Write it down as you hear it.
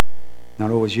Not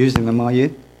always using them, are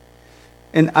you?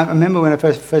 And I remember when I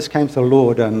first came to the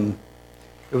Lord, it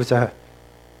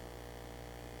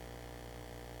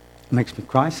makes me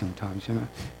cry sometimes,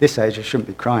 This age I shouldn't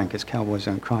be crying because cowboys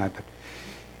don't cry, but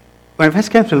when I first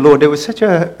came to the Lord, there was such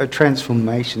a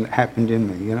transformation that happened in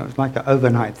me. It was like an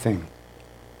overnight thing.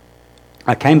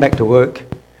 I came back to work,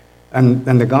 and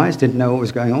the guys didn't know what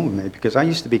was going on with me because I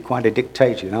used to be quite a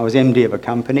dictator. I was MD of a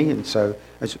company, and so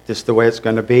this is the way it's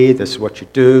going to be, this is what you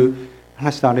do. And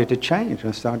I started to change.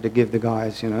 I started to give the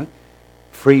guys,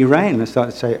 free rein. I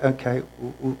started to say, okay,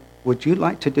 would you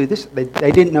like to do this?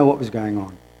 They didn't know what was going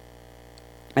on.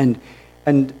 And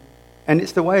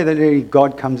it's the way that really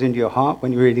God comes into your heart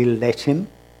when you really let him.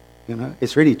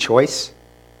 It's really choice.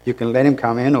 You can let him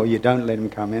come in or you don't let him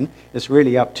come in. It's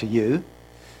really up to you.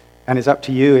 And it's up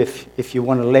to you if you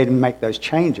want to let him make those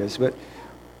changes. But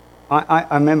I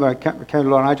remember I came to the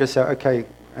Lord and I just said,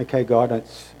 okay, God,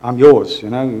 I'm yours.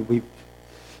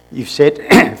 You've said,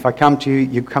 if I come to you,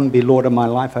 you come be Lord of my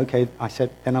life. Okay, I said,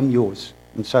 then I'm yours.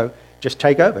 And so just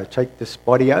take over. Take this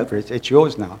body over. It's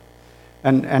yours now.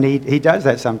 And he does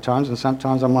that sometimes. And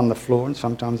sometimes I'm on the floor and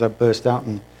sometimes I burst out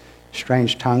in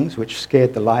strange tongues, which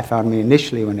scared the life out of me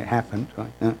initially when it happened.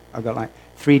 Right? I've got like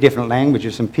 3 different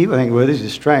languages. And people think, well, this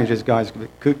is strange. This guy's a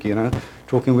bit kooky,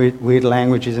 talking weird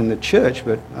languages in the church.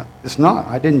 But it's not.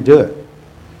 I didn't do it.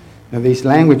 These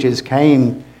languages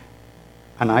came...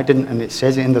 And I didn't, and it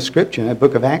says it in the scripture, in the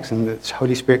book of Acts, and the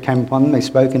Holy Spirit came upon them, they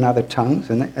spoke in other tongues,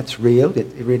 and that's real,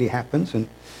 it really happens. And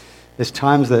there's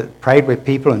times that I prayed with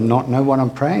people and not know what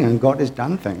I'm praying, and God has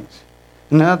done things.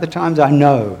 And other times I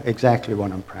know exactly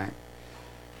what I'm praying.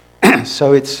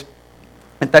 So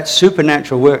that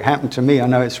supernatural work happened to me, I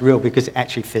know it's real because it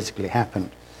actually physically happened.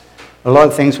 A lot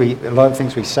of things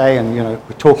we say, and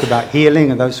we talk about healing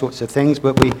and those sorts of things,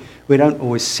 but we don't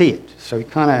always see it. So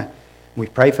we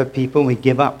pray for people and we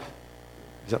give up.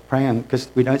 Praying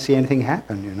because we don't see anything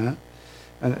happen,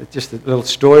 And just a little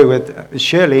story with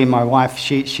Shirley, my wife,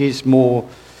 she's more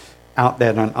out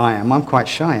there than I am. I'm quite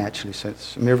shy, actually, so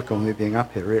it's a miracle me being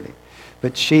up here, really.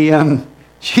 But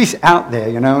she's out there,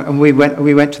 and we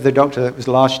went to the doctor, that was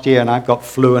last year, and I've got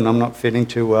flu and I'm not feeling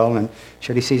too well, and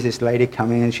Shirley sees this lady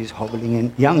coming in, she's hobbling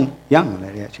in, young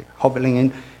lady, actually, hobbling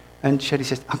in. And Shelley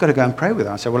says, I've got to go and pray with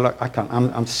her. I said, well, look, I can't.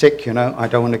 I'm sick, I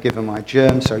don't want to give her my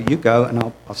germs, so you go, and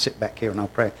I'll sit back here and I'll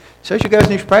pray. So she goes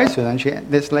and she prays with her. And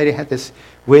this lady had this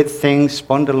weird thing,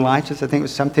 spondylitis. I think it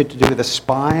was something to do with the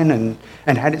spine, and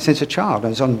had it since a child. I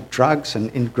was on drugs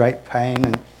and in great pain.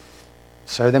 And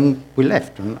so then we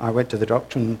left, and I went to the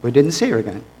doctor, and we didn't see her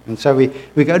again. And so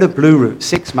we go to Blue Route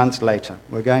 6 months later.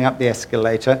 We're going up the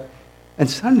escalator, and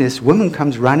suddenly this woman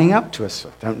comes running up to us.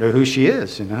 I don't know who she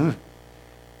is,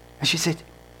 And she said,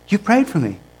 you prayed for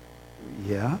me?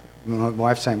 Yeah. My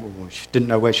wife's saying, well, she didn't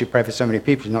know where she prayed for so many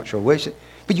people. She's not sure where she...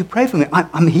 But you prayed for me.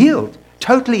 I'm healed.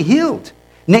 Totally healed.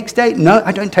 Next day, no,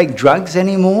 I don't take drugs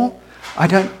anymore.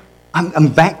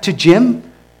 I'm back to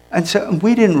gym. And so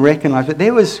we didn't recognize it.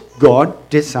 There was God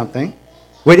did something.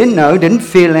 We didn't know, didn't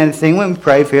feel anything when we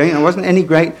prayed for her. There wasn't any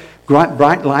great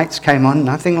bright lights came on,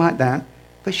 nothing like that.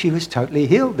 But she was totally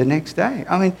healed the next day.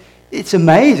 It's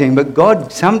amazing, but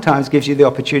God sometimes gives you the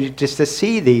opportunity just to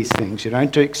see these things,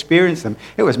 to experience them.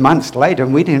 It was months later,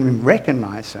 and we didn't even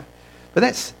recognize it. But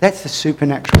that's the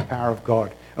supernatural power of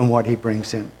God and what he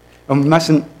brings in. And we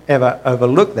mustn't ever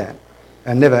overlook that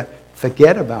and never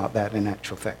forget about that in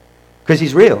actual fact. Because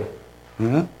he's real.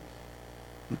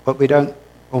 But we don't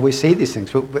always see these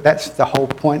things. But that's the whole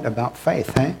point about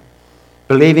faith, eh?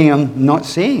 Believing and not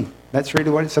seeing. That's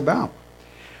really what it's about.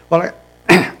 Well,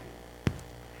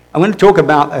 I'm going to talk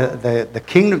about the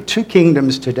kingdom, 2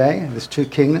 kingdoms today. There's 2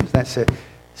 kingdoms. That's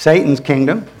Satan's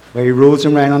kingdom, where he rules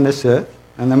and reigns on this earth.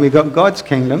 And then we've got God's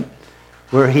kingdom,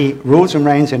 where he rules and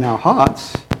reigns in our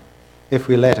hearts if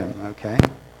we let him, okay?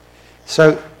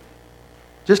 So,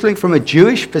 just looking from a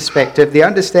Jewish perspective, the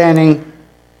understanding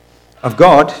of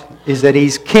God is that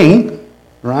he's king,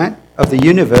 right, of the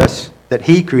universe that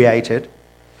he created.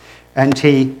 And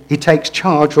he takes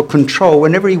charge or control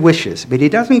whenever he wishes. But he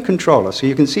doesn't control us, so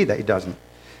you can see that he doesn't.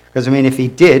 Because, if he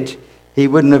did, he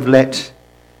wouldn't have let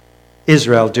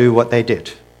Israel do what they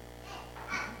did.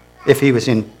 If he was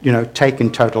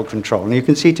taking total control. And you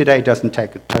can see today he doesn't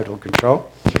take total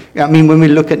control. When we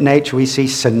look at nature, we see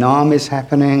tsunamis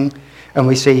happening. And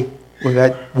we see we've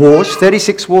had wars,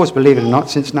 36 wars, believe it or not,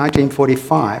 since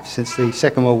 1945, since the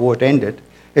Second World War ended.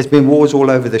 There's been wars all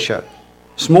over the show.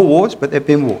 Small wars, but there have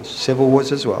been wars, civil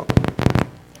wars as well.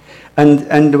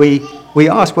 And we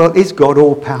ask, well, is God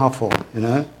all-powerful,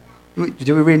 Do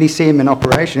we really see him in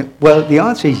operation? Well, the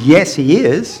answer is yes, he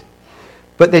is.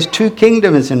 But there's 2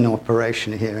 kingdoms in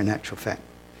operation here, in actual fact.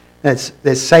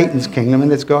 There's Satan's kingdom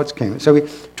and there's God's kingdom. So we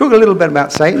talk a little bit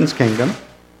about Satan's kingdom.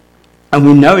 And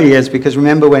we know he is because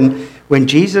remember when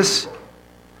Jesus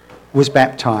was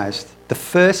baptized, the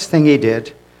first thing he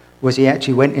did was he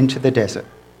actually went into the desert.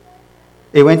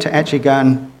 He went to actually go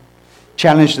and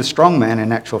challenge the strong man,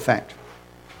 in actual fact.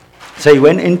 So he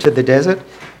went into the desert,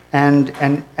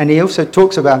 and he also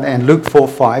talks about that in Luke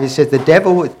 4:5. He says, the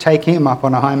devil, taking him up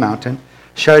on a high mountain,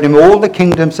 showed him all the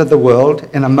kingdoms of the world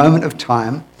in a moment of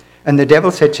time. And the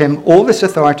devil said to him, all this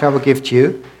authority I will give to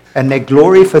you, and their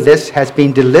glory for this has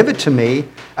been delivered to me,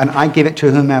 and I give it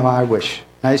to whomever I wish.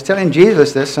 Now he's telling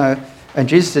Jesus this, and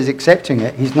Jesus is accepting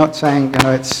it. He's not saying,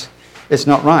 it's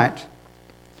not right.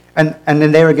 And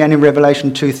then there again in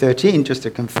Revelation 2:13, just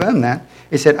to confirm that,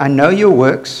 he said, I know your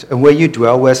works and where you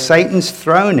dwell, where Satan's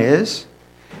throne is,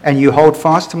 and you hold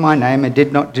fast to my name and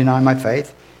did not deny my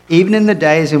faith, even in the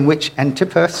days in which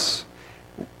Antipas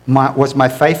was my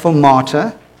faithful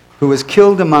martyr, who was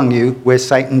killed among you, where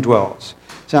Satan dwells.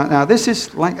 So now this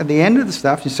is like at the end of the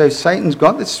stuff. So Satan's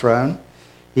got this throne.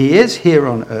 He is here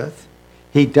on earth.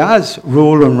 He does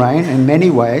rule and reign in many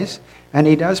ways, and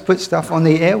he does put stuff on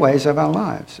the airways of our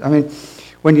lives. I mean,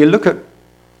 when you look at,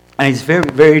 and it's very,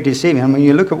 very deceiving, and when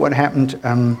you look at what happened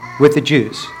with the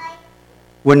Jews,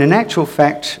 when in actual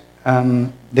fact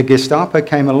the Gestapo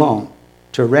came along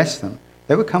to arrest them,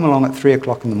 they would come along at 3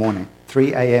 o'clock in the morning,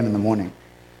 3 a.m. in the morning.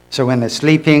 So when they're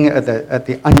sleeping at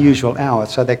the unusual hour,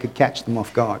 so they could catch them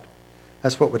off guard.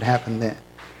 That's what would happen there.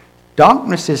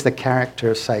 Darkness is the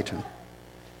character of Satan.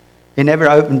 He never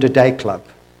opened a day club.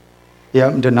 He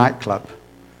opened a nightclub.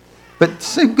 But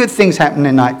some good things happen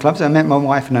in nightclubs. I met my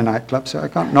wife in a nightclub, so I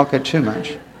can't knock it too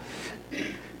much.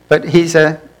 But his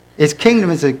kingdom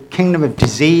is a kingdom of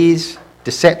disease,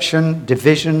 deception,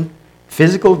 division,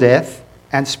 physical death,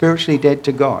 and spiritually dead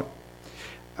to God.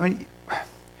 I mean,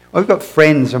 we've got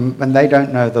friends and they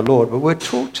don't know the Lord, but we'll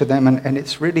talk to them and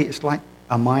it's like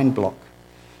a mind block.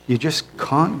 You just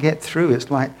can't get through.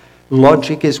 It's like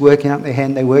logic is working out in their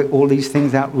head. They work all these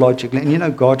things out logically.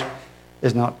 And God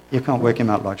is not, you can't work him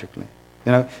out logically.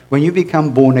 When you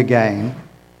become born again,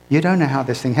 you don't know how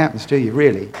this thing happens, do you,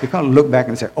 really? You can't look back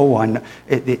and say, oh, I know,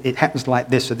 it happens like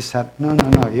this or this happens.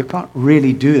 No. You can't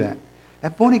really do that.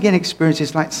 That born again experience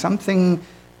is like something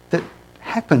that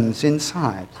happens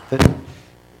inside that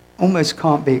almost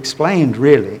can't be explained,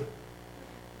 really.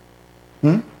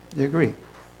 You agree?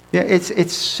 Yeah,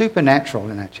 it's supernatural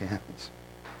when it actually happens.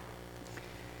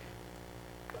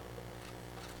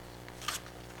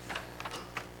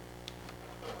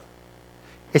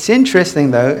 It's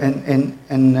interesting, though,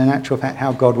 in actual fact,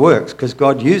 how God works, because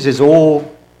God uses all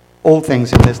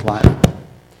things in this life.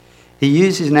 He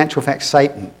uses, in actual fact,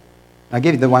 Satan. I'll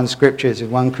give you the one scripture, it's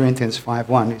in 1 Corinthians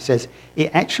 5:1. It says, he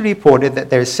actually reported that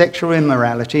there is sexual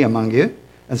immorality among you,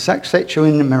 and such sexual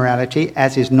immorality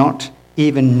as is not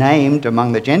even named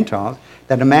among the Gentiles,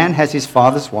 that a man has his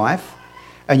father's wife,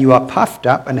 and you are puffed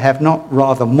up and have not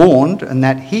rather mourned, and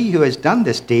that he who has done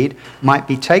this deed might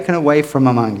be taken away from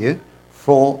among you.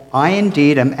 For I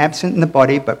indeed am absent in the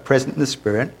body, but present in the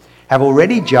spirit, have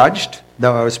already judged,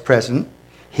 though I was present,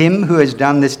 him who has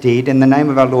done this deed in the name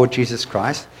of our Lord Jesus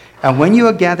Christ. And when you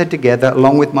are gathered together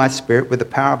along with my spirit, with the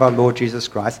power of our Lord Jesus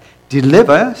Christ,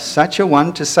 deliver such a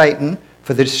one to Satan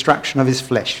for the destruction of his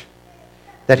flesh,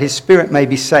 that his spirit may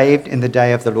be saved in the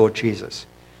day of the Lord Jesus.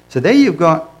 So there you've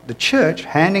got the church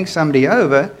handing somebody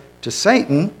over to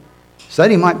Satan so that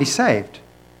he might be saved.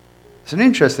 It's an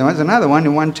interesting one. There's another one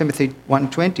in 1 Timothy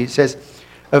 1:20. It says,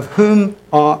 of whom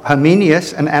are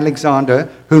Hymenaeus and Alexander,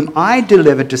 whom I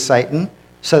delivered to Satan,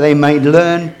 so they may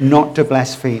learn not to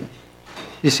blaspheme.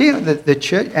 You see the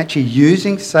church actually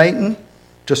using Satan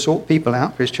to sort people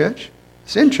out for his church?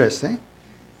 It's interesting.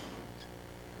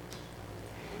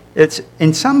 It's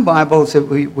in some Bibles that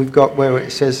we've got where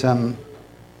it says,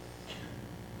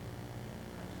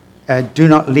 do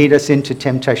not lead us into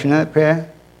temptation. You know that prayer?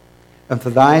 And for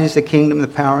thine is the kingdom, the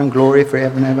power and glory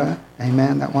forever and ever.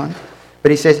 Amen, that one.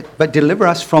 But he says, but deliver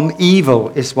us from evil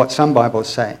is what some Bibles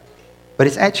say. But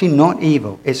it's actually not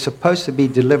evil. It's supposed to be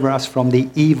deliver us from the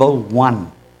evil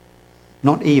one,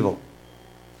 not evil.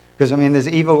 Because, there's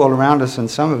evil all around us and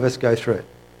some of us go through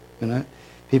it.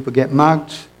 People get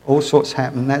mugged, all sorts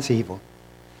happen, that's evil.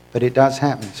 But it does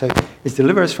happen. So it's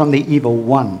deliver us from the evil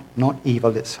one, not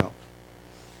evil itself.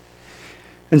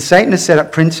 And Satan has set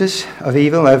up princes of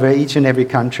evil over each and every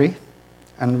country.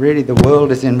 And really the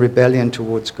world is in rebellion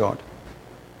towards God.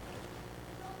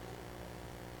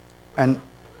 And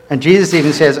Jesus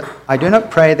even says, I do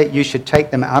not pray that you should take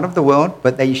them out of the world,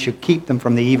 but that you should keep them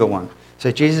from the evil one.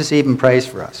 So Jesus even prays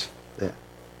for us there.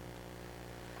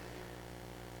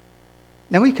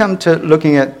 Then we come to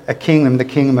looking at a kingdom, the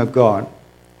kingdom of God.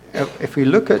 If we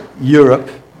look at Europe,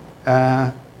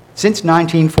 since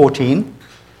 1914,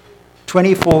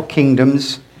 24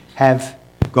 kingdoms have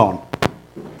gone.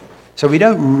 So we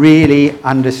don't really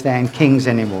understand kings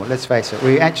anymore, let's face it.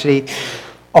 We actually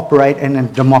operate in a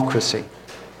democracy.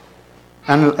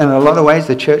 And in a lot of ways,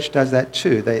 the church does that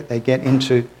too. They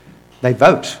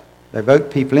vote. They vote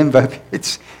people in, vote.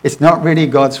 It's not really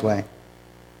God's way.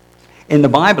 In the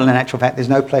Bible, in actual fact, there's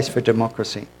no place for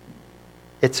democracy.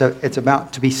 It's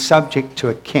about to be subject to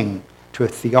a king, to a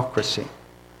theocracy.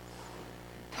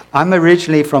 I'm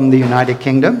originally from the United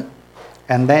Kingdom,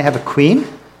 and they have a queen,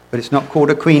 but it's not called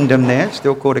a queendom there, it's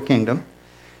still called a kingdom.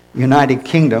 United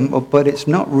Kingdom, but it's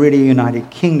not really a United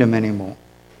Kingdom anymore.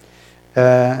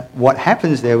 What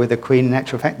happens there with the Queen, in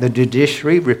actual fact, the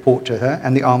judiciary report to her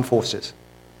and the armed forces.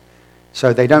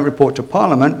 So they don't report to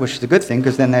Parliament, which is a good thing,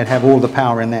 because then they'd have all the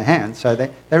power in their hands. So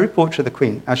they report to the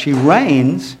Queen. Now, she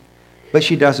reigns, but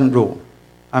she doesn't rule.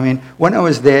 I mean, when I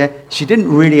was there, she didn't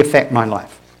really affect my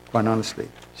life, quite honestly.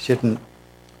 She didn't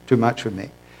do much with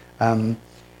me.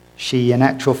 She, in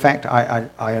actual fact, I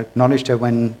acknowledged her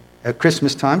when, at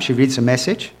Christmas time, she reads a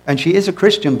message. And she is a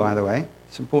Christian, by the way.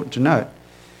 It's important to note.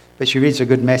 But she reads a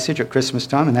good message at Christmas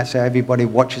time, and that's how everybody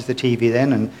watches the TV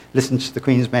then and listens to the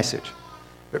Queen's message.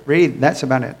 But really, that's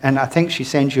about it. And I think she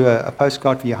sends you a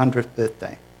postcard for your 100th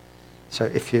birthday. So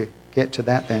if you get to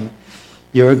that, then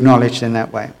you're acknowledged in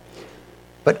that way.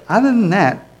 But other than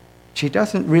that, she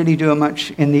doesn't really do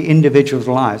much in the individuals'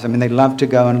 lives. I mean, they love to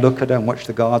go and look at her and watch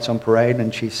the guards on parade,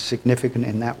 and she's significant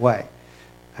in that way.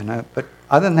 But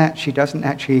other than that, she doesn't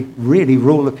actually really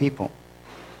rule the people.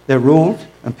 They're ruled,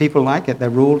 and people like it, they're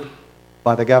ruled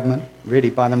by the government, really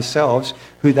by themselves,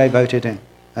 who they voted in.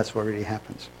 That's what really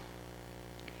happens.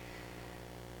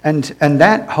 And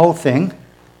that whole thing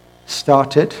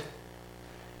started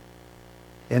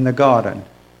in the garden.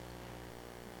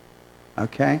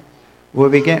 Okay? Where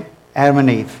we get Adam and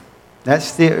Eve.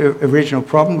 That's the original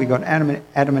problem. We got Adam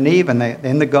and Eve, and they're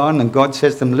in the garden, and God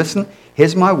says to them, listen,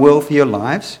 here's my will for your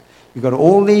lives. You've got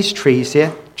all these trees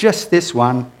here, just this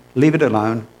one, leave it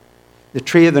alone. The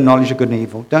tree of the knowledge of good and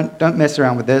evil. Don't mess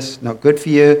around with this, not good for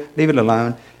you, leave it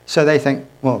alone. So they think,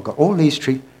 well, I've got all these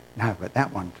trees. No, but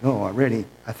that one,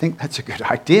 I think that's a good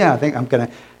idea. I think I'm going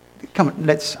to, come on,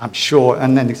 I'm sure.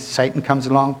 And then Satan comes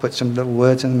along, puts some little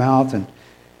words in the mouth, and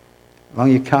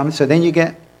along you come. So then you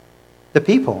get the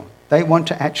people. They want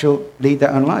to actually lead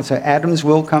their own lives. So Adam's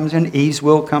will comes in, Eve's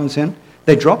will comes in.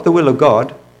 They drop the will of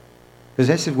God, because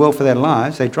that's his will for their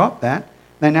lives. They drop that.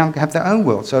 They now have their own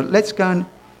will. So let's go and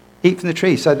eat from the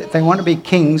tree. So they want to be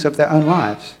kings of their own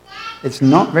lives. It's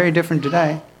not very different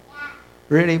today.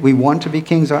 Really, we want to be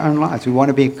kings of our own lives. We want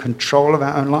to be in control of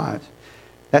our own lives.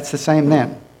 That's the same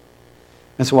then.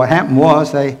 And so what happened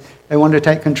was they wanted to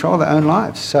take control of their own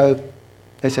lives. So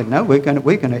they said, no, we're going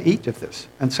to eat of this.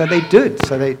 And so they did.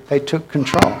 So they took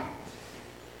control.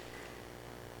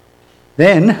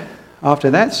 Then,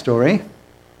 after that story,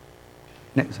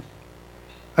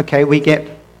 okay, we get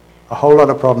a whole lot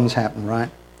of problems happen, right?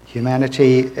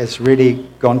 Humanity has really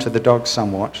gone to the dogs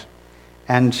somewhat.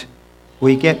 And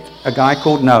we get a guy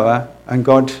called Noah, and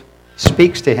God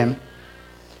speaks to him,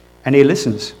 and he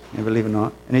listens, you believe it or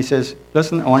not. And he says,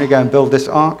 listen, I want you to go and build this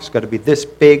ark. It's got to be this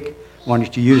big. I want you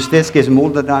to use this. Gives him all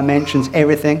the dimensions,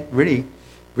 everything. Really,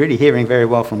 really hearing very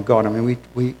well from God. I mean,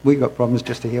 we got problems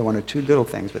just to hear one or two little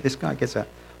things, but this guy gets a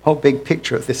whole big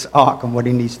picture of this ark and what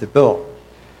he needs to build.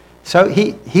 So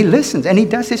he listens, and he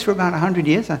does this for about 100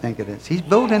 years, I think it is. He's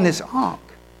building this ark.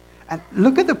 And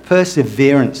look at the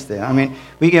perseverance there. I mean,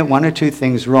 we get one or two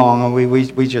things wrong, and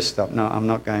we just stop. No, I'm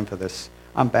not going for this.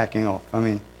 I'm backing off. I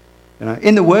mean,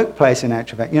 in the workplace, in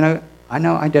actual fact, I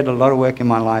know I did a lot of work in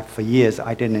my life for years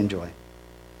I didn't enjoy.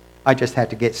 I just had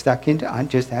to get stuck into it. I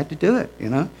just had to do it,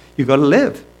 You've got to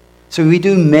live. So we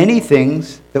do many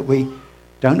things that we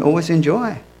don't always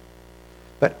enjoy.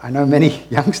 But I know many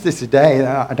youngsters today,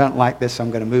 I don't like this, so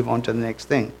I'm going to move on to the next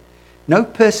thing. No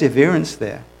perseverance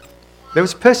there. There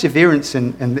was perseverance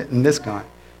in this guy.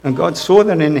 And God saw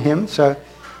that in him, so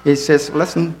he says,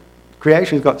 listen,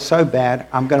 creation's got so bad,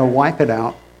 I'm going to wipe it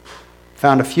out.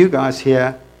 Found a few guys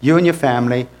here, you and your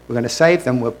family, we're going to save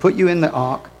them, we'll put you in the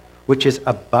ark, which is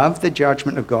above the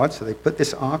judgment of God. So they put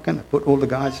this ark in, they put all the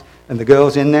guys and the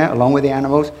girls in there, along with the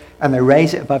animals, and they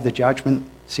raise it above the judgment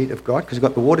seat of God, because you've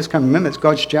got the waters coming. Remember, it's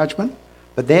God's judgment,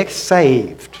 but they're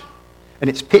saved. And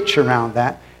it's pitch around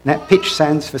that, and that pitch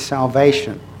stands for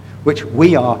salvation, which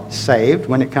we are saved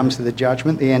when it comes to the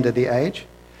judgment, the end of the age.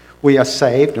 We are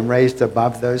saved and raised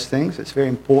above those things. It's very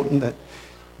important that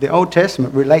the Old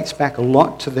Testament relates back a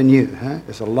lot to the New.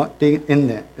 There's a lot in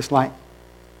there. It's like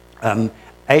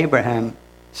Abraham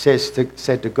said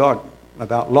to God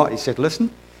about Lot, he said,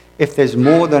 listen, if there's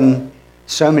more than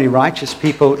so many righteous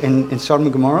people in Sodom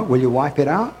and Gomorrah, will you wipe it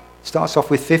out? Starts off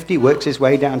with 50, works his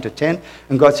way down to 10.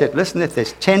 And God said, listen, if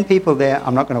there's 10 people there,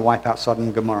 I'm not going to wipe out Sodom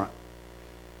and Gomorrah.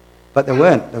 But there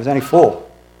weren't. There was only 4.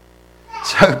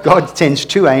 So God sends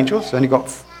 2 angels, only got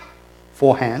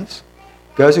 4 hands,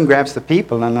 goes and grabs the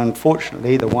people, and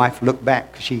unfortunately the wife looked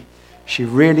back. She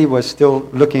really was still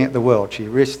looking at the world. She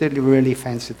really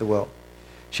fancied the world.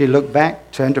 She looked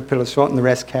back, turned to a pillar of salt, and the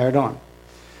rest carried on.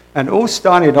 And it all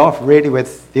started off really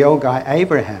with the old guy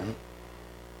Abraham,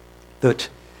 that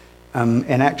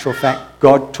in actual fact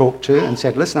God talked to and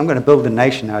said, listen, I'm going to build a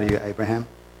nation out of you, Abraham.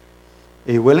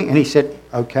 Are you willing? And he said,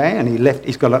 okay. And he left.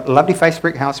 He's got a lovely face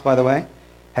brick house, by the way,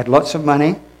 had lots of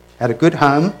money, had a good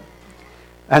home.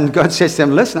 And God says to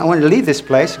him, listen, I want you to leave this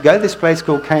place, go to this place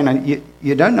called Canaan.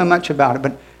 You don't know much about it,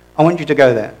 but I want you to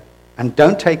go there. And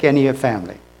don't take any of your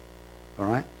family, all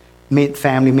right?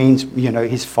 Family means,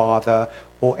 his father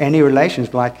or any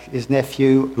relations, like his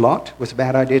nephew Lot was a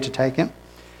bad idea to take him.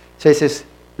 So he says,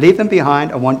 leave them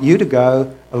behind. I want you to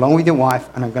go along with your wife,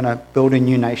 and I'm going to build a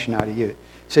new nation out of you.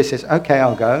 So he says, okay,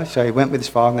 I'll go. So he went with his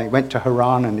father, and they went to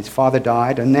Haran, and his father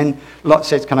died. And then Lot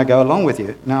says, can I go along with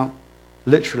you? Now,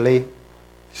 literally,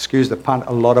 excuse the pun,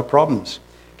 a lot of problems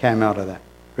came out of that.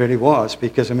 Really was,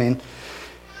 because, when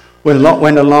Lot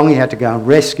went along, he had to go and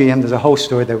rescue him. There's a whole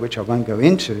story there which I won't go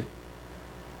into.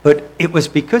 But it was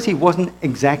because he wasn't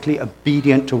exactly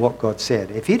obedient to what God said.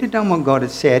 If he'd have done what God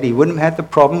had said, he wouldn't have had the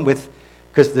problem with,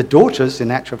 because the daughters, in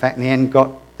actual fact, in the end,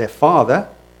 got their father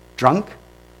drunk,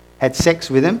 had sex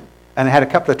with him, and had a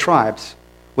couple of tribes,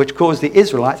 which caused the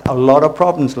Israelites a lot of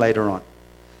problems later on.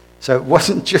 So it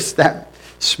wasn't just that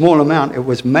small amount, it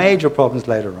was major problems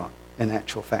later on, in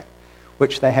actual fact,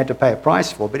 which they had to pay a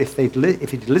price for. But if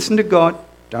he'd listened to God,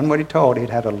 done what he told,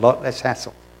 he'd had a lot less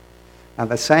hassle. And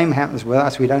the same happens with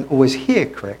us. We don't always hear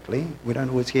correctly, we don't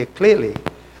always hear clearly,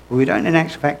 but we don't in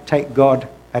actual fact take God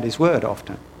at his word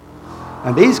often.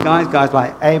 And these guys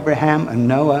like Abraham and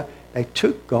Noah, they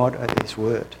took God at his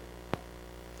word.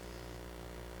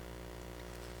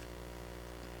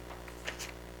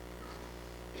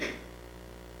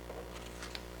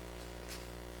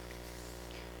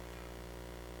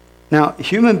 Now,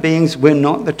 human beings, we're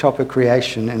not the top of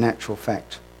creation in actual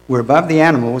fact. We're above the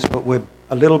animals, but we're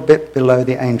a little bit below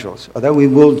the angels. Although we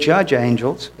will judge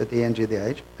angels at the end of the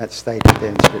age. That's stated there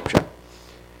in Scripture.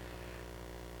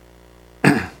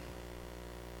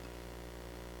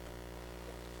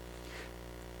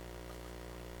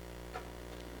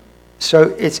 So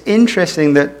it's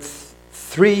interesting that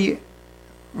 3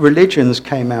 religions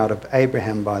came out of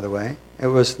Abraham, by the way. It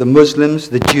was the Muslims,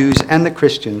 the Jews, and the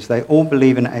Christians. They all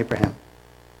believe in Abraham.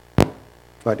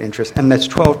 Quite interesting. And there's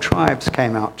 12 tribes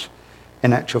came out.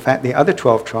 In actual fact, the other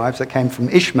 12 tribes that came from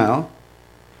Ishmael,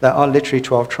 there are literally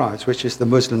 12 tribes, which is the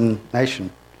Muslim nation.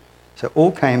 So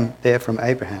all came there from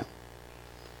Abraham.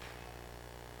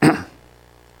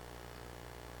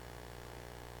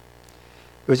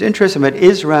 It was interesting that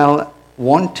Israel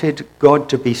wanted God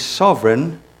to be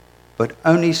sovereign, but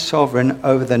only sovereign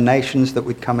over the nations that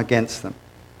would come against them.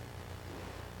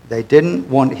 They didn't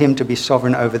want him to be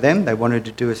sovereign over them. They wanted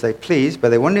to do as they pleased, but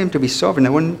they wanted him to be sovereign. They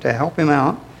wanted to help him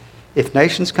out. If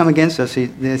nations come against us,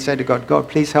 they say to God, God,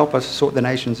 please help us sort the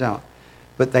nations out.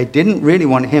 But they didn't really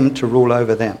want him to rule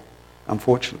over them,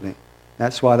 unfortunately.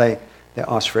 That's why they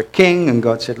asked for a king, and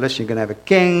God said, listen, you're going to have a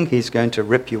king. He's going to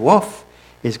rip you off.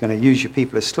 He's going to use your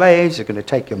people as slaves. He's going to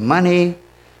take your money,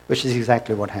 which is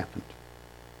exactly what happened.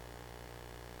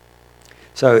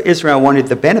 So Israel wanted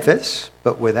the benefits,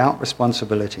 but without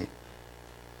responsibility.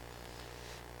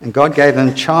 And God gave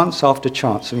them chance after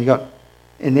chance. And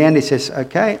in the end, he says,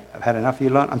 okay, I've had enough of you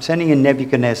lot. I'm sending in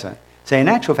Nebuchadnezzar. So in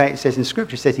actual fact, it says in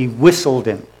Scripture, it says he whistled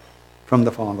him from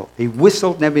the far north. He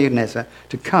whistled Nebuchadnezzar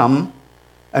to come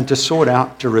and to sort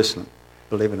out Jerusalem,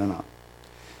 believe it or not.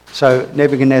 So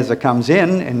Nebuchadnezzar comes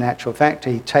in actual fact,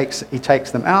 he takes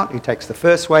them out. He takes the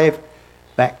first wave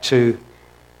back to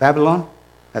Babylon.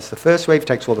 That's the first wave. He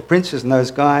takes all the princes and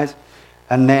those guys,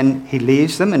 and then he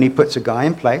leaves them and he puts a guy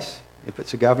in place. He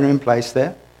puts a governor in place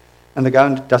there. And the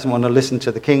governor doesn't want to listen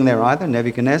to the king there either.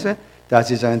 Nebuchadnezzar does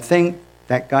his own thing.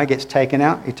 That guy gets taken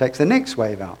out. He takes the next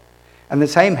wave out. And the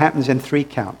same happens in 3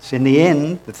 counts. In the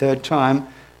end, the third time,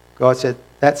 God said,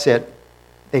 that's it.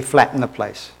 They flatten the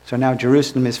place. So now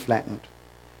Jerusalem is flattened.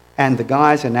 And the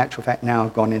guys, in actual fact, now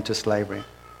have gone into slavery.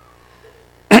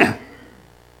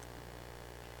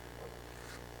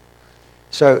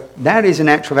 So that is in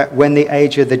actual fact when the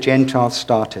age of the Gentiles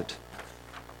started.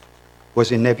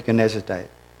 Was in Nebuchadnezzar's day.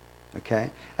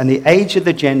 Okay? And the age of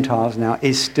the Gentiles now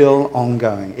is still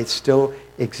ongoing. It still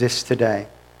exists today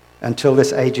until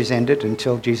this age is ended,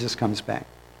 until Jesus comes back.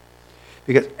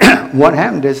 Because what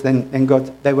happened is then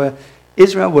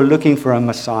Israel were looking for a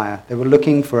Messiah. They were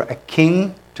looking for a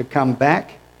king to come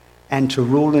back and to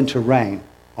rule and to reign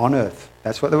on earth.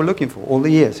 That's what they were looking for all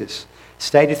the years. It's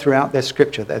stated throughout their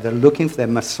scripture that they're looking for their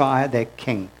Messiah, their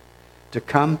king, to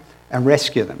come and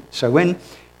rescue them. So when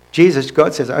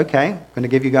God says, okay, I'm going to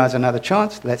give you guys another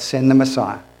chance, let's send the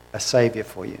Messiah, a savior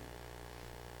for you.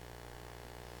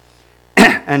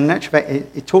 And in actual fact,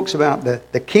 it talks about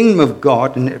the kingdom of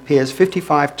God, and it appears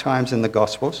 55 times in the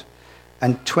Gospels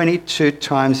and 22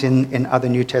 times in other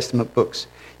New Testament books.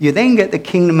 You then get the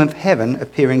kingdom of heaven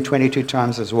appearing 22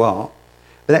 times as well.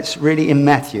 But that's really in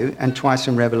Matthew and twice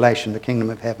in Revelation, the kingdom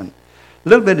of heaven. A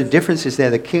little bit of difference is there,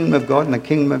 the kingdom of God and the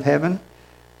kingdom of heaven.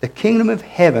 The kingdom of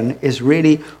heaven is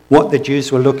really what the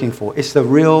Jews were looking for. It's the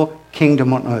real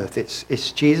kingdom on earth.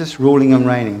 It's Jesus ruling and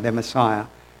reigning, their Messiah,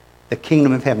 the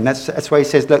kingdom of heaven. That's why he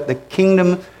says, look, the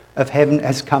kingdom of heaven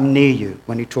has come near you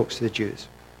when he talks to the Jews.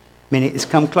 Meaning it's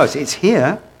come close. It's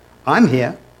here. I'm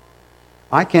here.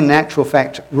 I can, in actual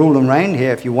fact, rule and reign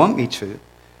here if you want me to.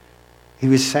 He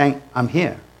was saying, I'm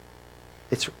here.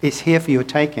 It's here for your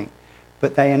taking.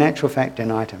 But they, in actual fact,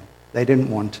 denied him. They didn't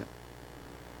want it.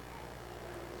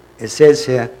 It says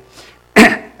here,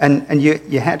 and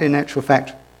you had, in actual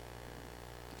fact,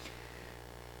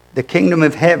 the kingdom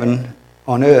of heaven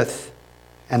on earth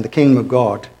and the kingdom of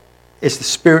God is the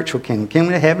spiritual kingdom. The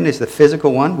kingdom of heaven is the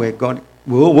physical one where God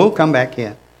will come back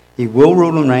here. He will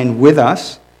rule and reign with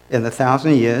us in the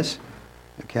 1,000 years.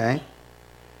 Okay?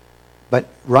 But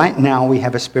right now we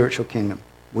have a spiritual kingdom.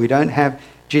 We don't have,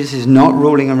 Jesus is not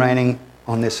ruling and reigning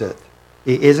on this earth.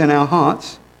 He is in our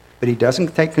hearts, but he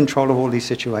doesn't take control of all these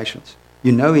situations.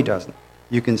 You know he doesn't.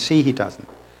 You can see he doesn't.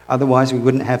 Otherwise we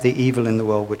wouldn't have the evil in the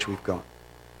world which we've got.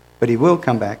 But he will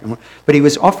come back. But he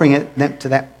was offering it to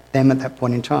them at that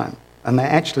point in time. And they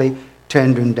actually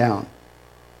turned him down.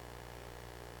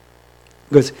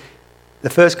 Because the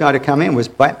first guy to come in was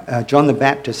John the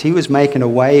Baptist. He was making a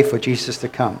way for Jesus to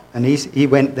come. And he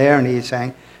went there and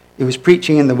he was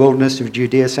preaching in the wilderness of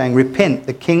Judea saying, repent,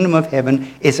 the kingdom of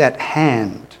heaven is at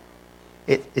hand.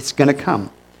 It's going to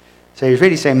come. So he's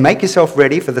really saying, make yourself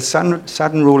ready for the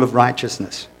sudden rule of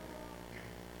righteousness.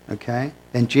 Okay?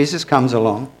 Then Jesus comes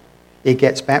along. He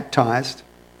gets baptized.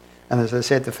 And as I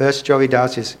said, the first job he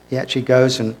does is he actually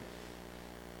goes and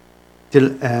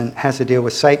has a deal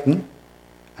with Satan.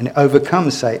 And he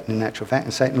overcomes Satan in actual fact.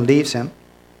 And Satan leaves him.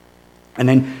 And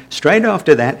then straight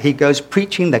after that, he goes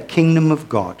preaching the kingdom of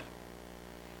God.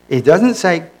 He doesn't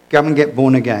say, come and get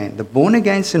born again. The born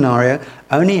again scenario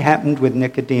only happened with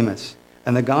Nicodemus.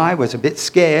 And the guy was a bit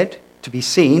scared to be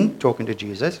seen talking to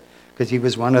Jesus because he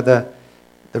was one of the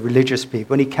religious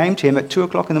people. And he came to him at 2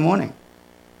 o'clock in the morning.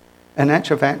 And in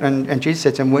actual fact, and Jesus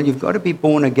said to him, well, you've got to be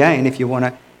born again if you want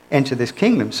to enter this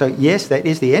kingdom. So yes, that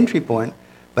is the entry point,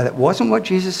 but it wasn't what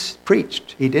Jesus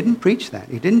preached. He didn't preach that.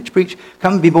 He didn't preach,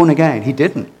 come and be born again. He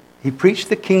didn't. He preached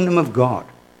the kingdom of God,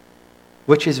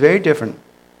 which is very different.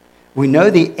 We know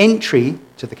the entry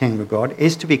to the kingdom of God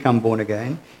is to become born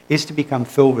again, is to become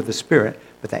filled with the Spirit,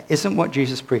 but that isn't what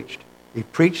Jesus preached. He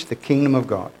preached the kingdom of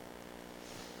God.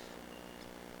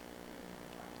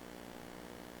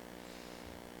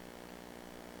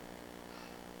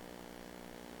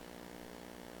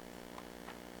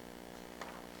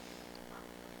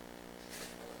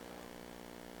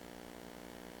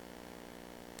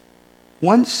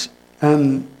 Once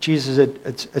Jesus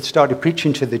had started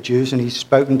preaching to the Jews and he's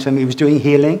spoken to them, he was doing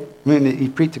healing. I mean, he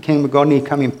preached the kingdom of God and he'd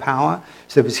come in power.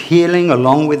 So there was healing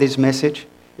along with his message.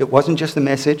 It wasn't just the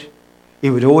message. He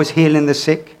was always healing the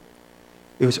sick.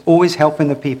 He was always helping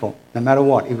the people, no matter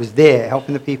what. He was there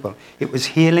helping the people. It was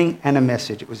healing and a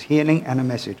message. It was healing and a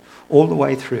message all the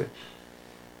way through.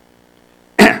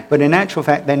 But in actual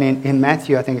fact, then in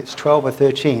Matthew, I think it's 12 or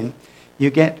 13,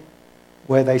 you get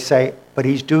where they say, but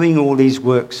he's doing all these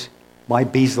works by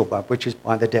Beelzebub, which is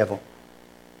by the devil.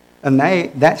 And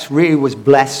that's really was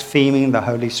blaspheming the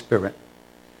Holy Spirit.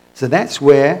 So that's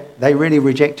where they really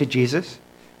rejected Jesus.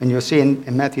 And you'll see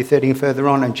in Matthew 13 further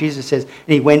on, and Jesus says,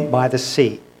 and he went by the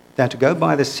sea. Now to go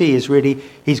by the sea is really,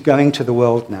 he's going to the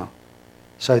world now.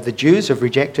 So the Jews have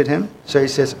rejected him. So he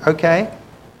says, okay,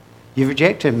 you've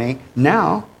rejected me.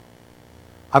 Now,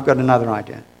 I've got another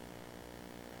idea.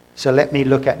 So let me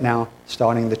look at now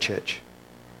starting the church.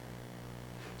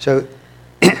 So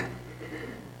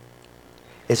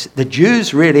the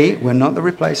Jews really were not the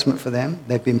replacement for them.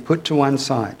 They've been put to one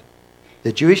side.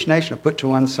 The Jewish nation are put to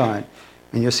one side.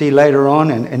 And you'll see later on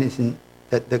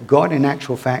that God in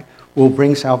actual fact will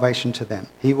bring salvation to them.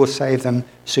 He will save them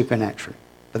supernaturally.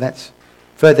 But that's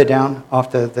further down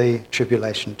after the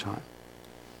tribulation time.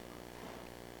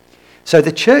 So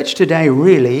the church today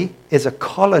really is a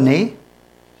colony.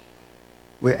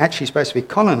 We're actually supposed to be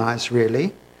colonized,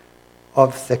 really,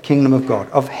 of the kingdom of God,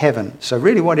 of heaven. So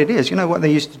really what it is, you know what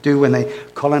they used to do when they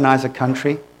colonize a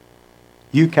country?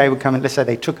 UK would come in, let's say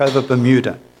they took over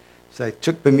Bermuda. So they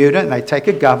took Bermuda and they take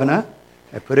a governor,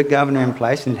 they put a governor in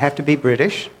place, and he'd have to be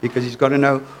British because he's got to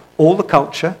know all the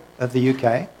culture of the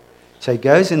UK. So he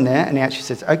goes in there and he actually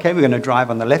says, okay, we're going to drive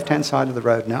on the left-hand side of the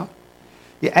road now.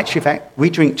 Yeah, actually, in fact, we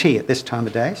drink tea at this time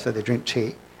of day, so they drink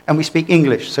tea. And we speak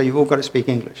English, so you've all got to speak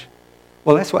English.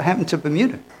 Well, that's what happened to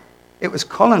Bermuda. It was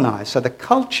colonized, so the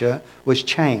culture was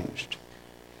changed.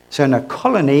 So in a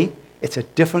colony, it's a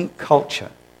different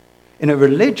culture. In a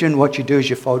religion, what you do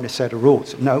is you follow a set of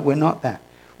rules. No, we're not that.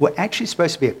 We're actually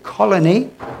supposed to be a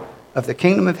colony of the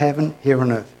kingdom of heaven here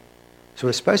on earth. So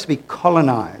we're supposed to be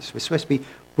colonized. We're supposed to be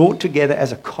brought together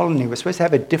as a colony. We're supposed to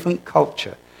have a different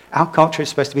culture. Our culture is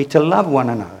supposed to be to love one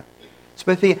another. It's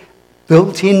supposed to be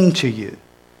built into you.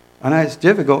 I know it's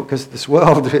difficult because this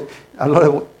world, a lot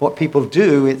of what people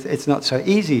do, it's not so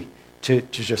easy to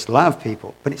just love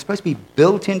people. But it's supposed to be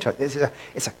built into it.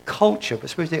 It's a culture.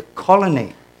 It's supposed to be a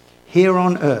colony here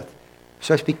on earth. It's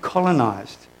supposed to be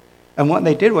colonized. And what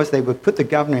they did was they would put the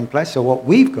governor in place. So what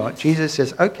we've got, Jesus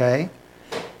says, okay,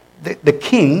 the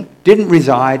king didn't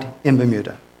reside in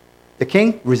Bermuda. The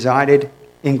king resided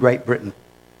in Great Britain.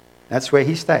 That's where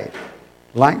he stayed.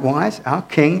 Likewise, our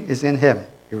king is in heaven.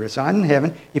 He resides in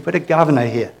heaven. He put a governor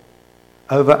here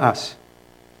over us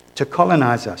to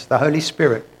colonize us, the Holy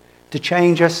Spirit, to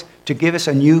change us, to give us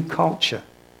a new culture.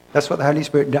 That's what the Holy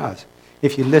Spirit does,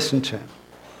 if you listen to him.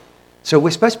 So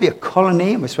we're supposed to be a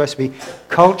colony, and we're supposed to be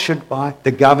cultured by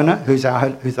the governor, who's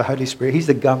the Holy Spirit. He's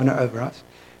the governor over us.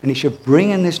 And he should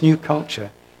bring in this new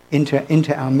culture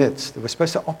into our midst. We're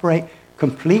supposed to operate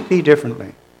completely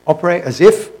differently. Operate as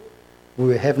if we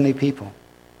were heavenly people.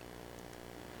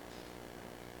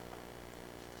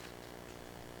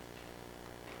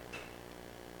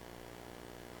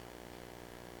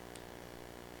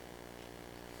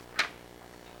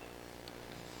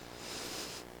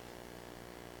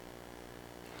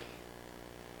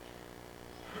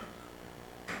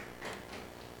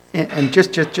 And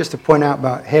just to point out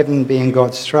about heaven being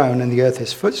God's throne and the earth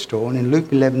his footstool, and in Luke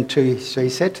 11:2, so he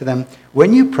said to them,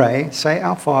 when you pray, say,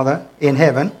 Our Father in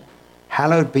heaven,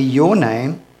 hallowed be your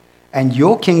name, and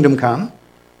your kingdom come.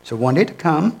 So want it to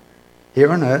come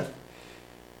here on earth.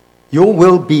 Your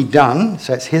will be done,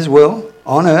 so it's his will,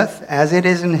 on earth as it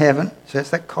is in heaven. So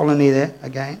that's that colony there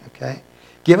again, okay.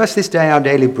 Give us this day our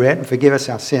daily bread, and forgive us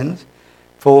our sins,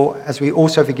 for as we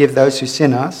also forgive those who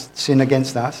sin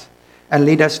against us. And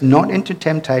lead us not into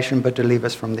temptation, but deliver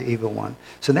us from the evil one.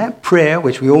 So that prayer,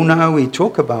 which we all know, we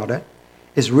talk about it,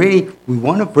 is really, we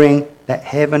want to bring that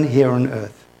heaven here on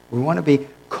earth. We want to be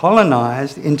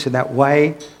colonized into that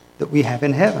way that we have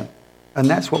in heaven. And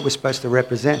that's what we're supposed to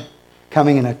represent,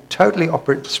 coming in a totally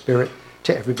opposite spirit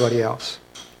to everybody else.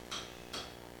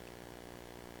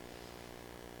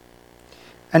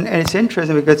 And it's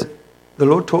interesting because the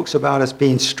Lord talks about us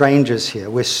being strangers here.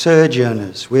 We're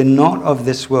sojourners. We're not of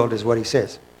this world, is what he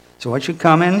says. So once you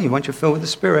come in, once you're filled with the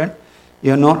Spirit,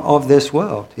 you're not of this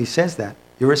world. He says that.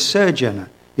 You're a sojourner.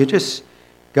 You're just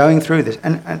going through this.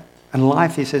 And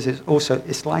life, he says, is also,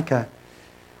 it's like a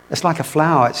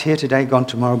flower. It's here today, gone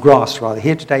tomorrow. Grass, rather.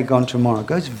 Here today, gone tomorrow. It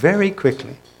goes very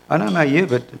quickly. I don't know you,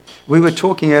 but we were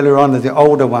talking earlier on of the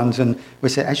older ones, and we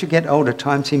said, as you get older,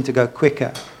 time seems to go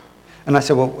quicker. And I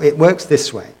said, well, it works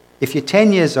this way. If you're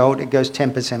 10 years old, it goes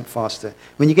 10% faster.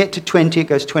 When you get to 20, it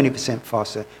goes 20%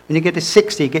 faster. When you get to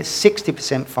 60, it gets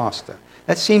 60% faster.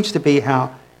 That seems to be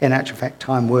how, in actual fact,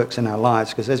 time works in our lives.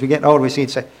 Because as we get older, we see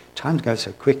it say, time goes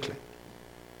so quickly.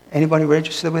 Anybody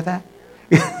register with that?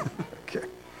 Okay.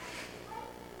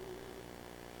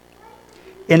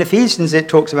 In Ephesians, it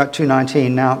talks about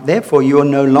 2:19. Now, therefore, you are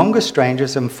no longer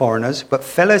strangers and foreigners, but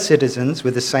fellow citizens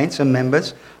with the saints and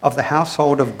members of the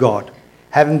household of God,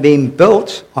 having been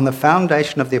built on the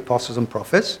foundation of the apostles and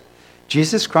prophets,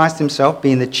 Jesus Christ himself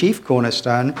being the chief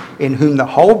cornerstone, in whom the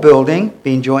whole building,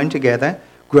 being joined together,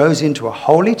 grows into a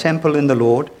holy temple in the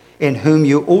Lord, in whom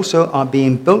you also are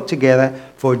being built together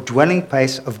for a dwelling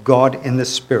place of God in the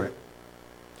Spirit.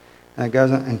 And it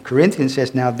goes on, and Corinthians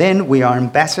says, now then we are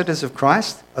ambassadors of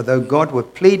Christ, although God were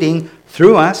pleading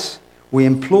through us, we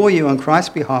implore you on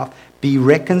Christ's behalf, be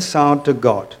reconciled to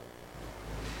God.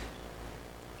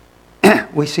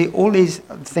 We see all these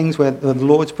things where the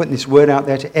Lord's putting this word out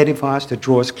there to edify us, to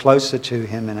draw us closer to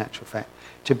him in actual fact,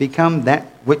 to become that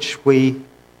which we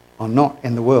are not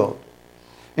in the world.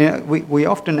 We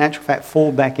often, in actual fact,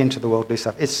 fall back into the worldly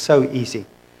stuff. It's so easy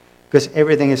because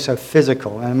everything is so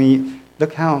physical. I mean,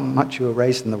 look how much you were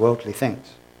raised in the worldly things.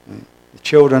 The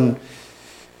children,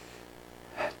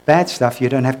 bad stuff, you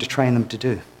don't have to train them to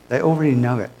do. They already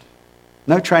know it.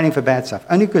 No training for bad stuff.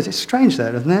 Only because it's strange,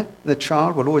 that, isn't it? The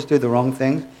child will always do the wrong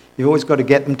things. You've always got to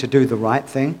get them to do the right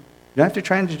thing. You don't have to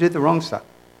train them to do the wrong stuff.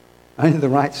 Only the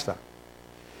right stuff.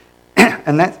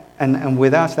 And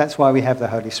with us, that's why we have the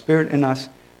Holy Spirit in us,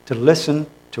 to listen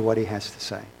to what he has to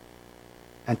say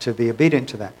and to be obedient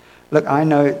to that. Look, I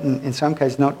know in some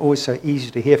cases not always so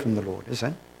easy to hear from the Lord, is it?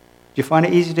 Do you find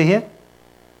it easy to hear?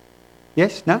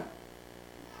 Yes? No?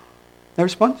 No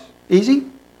response? Easy?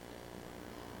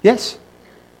 Yes?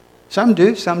 Some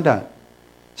do, some don't.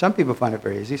 Some people find it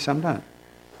very easy, some don't.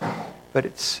 But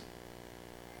it's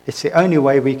the only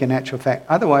way we can, in actual fact.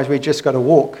 Otherwise, we just got to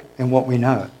walk in what we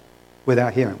know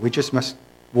without hearing. We just must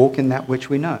walk in that which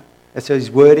we know. And so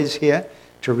his word is here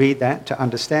to read that, to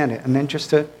understand it, and then just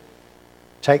to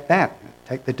take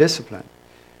the discipline.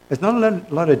 There's not a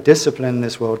lot of discipline in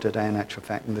this world today, in actual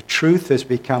fact, and the truth has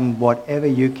become whatever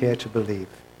you care to believe.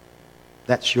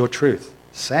 That's your truth.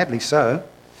 Sadly so.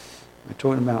 We're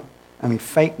talking about,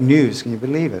 fake news. Can you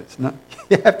believe it? It's not.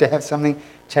 You have to have something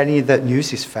telling you that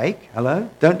news is fake. Hello?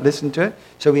 Don't listen to it.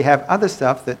 So we have other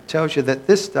stuff that tells you that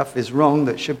this stuff is wrong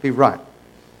that should be right.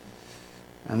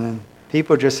 And then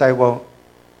people just say, well,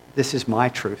 this is my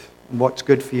truth. What's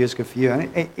good for you is good for you.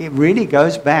 And it really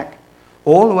goes back,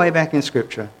 all the way back in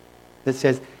Scripture. That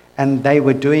says, and they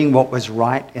were doing what was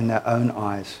right in their own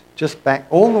eyes. Just back,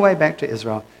 all the way back to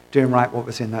Israel, doing right what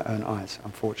was in their own eyes,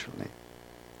 unfortunately.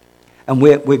 And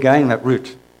we're going that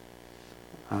route.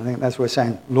 I think that's what we're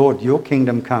saying. Lord, your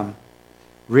kingdom come.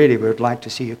 Really, we would like to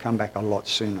see you come back a lot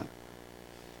sooner.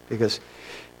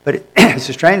 But it's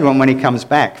a strange one when he comes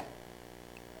back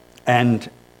and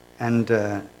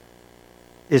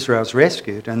Israel's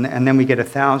rescued, and then we get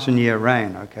 1,000-year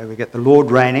reign. Okay, we get the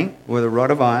Lord reigning with a rod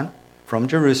of iron from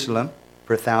Jerusalem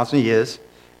for 1,000 years,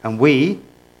 and we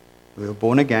were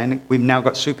born again. We've now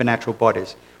got supernatural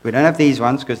bodies. We don't have these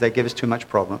ones because they give us too much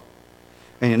problem.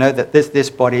 And you know that this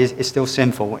body is still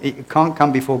sinful. It can't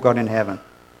come before God in heaven.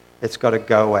 It's got to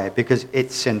go away because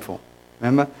it's sinful.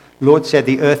 Remember, Lord said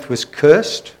the earth was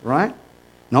cursed, right?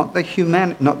 Not the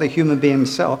human being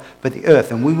himself, but the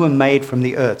earth. And we were made from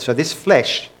the earth. So this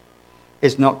flesh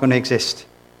is not going to exist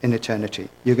in eternity.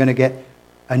 You're going to get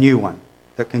a new one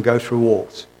that can go through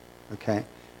walls. Okay?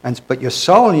 But your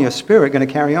soul and your spirit are going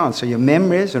to carry on. So your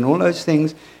memories and all those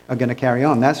things are going to carry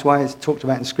on. That's why it's talked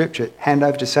about in Scripture. Hand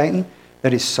over to Satan,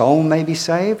 that his soul may be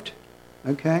saved.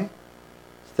 Okay?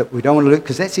 That we don't want to look,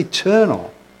 because that's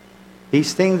eternal.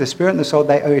 These things, the spirit and the soul,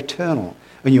 they are eternal.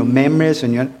 And your memories,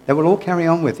 they will all carry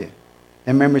on with you.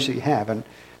 The memories that you have.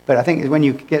 But I think when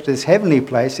you get to this heavenly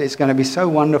place, it's going to be so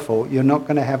wonderful. You're not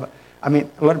going to have... a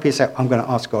lot of people say, I'm going to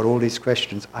ask God all these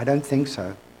questions. I don't think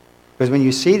so. Because when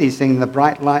you see these things, the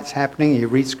bright lights happening, you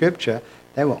read Scripture,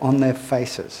 they were on their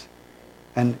faces.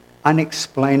 An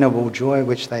unexplainable joy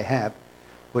which they have,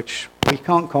 which we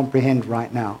can't comprehend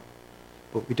right now.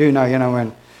 But we do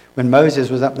know, when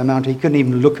Moses was up the mountain, he couldn't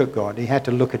even look at God. He had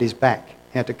to look at his back.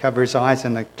 He had to cover his eyes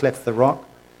in the cleft of the rock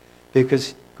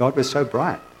because God was so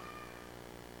bright.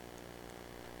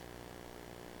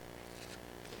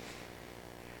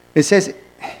 It says,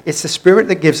 it's the spirit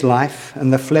that gives life,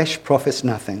 and the flesh profits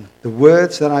nothing. The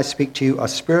words that I speak to you are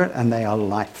spirit, and they are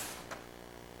life.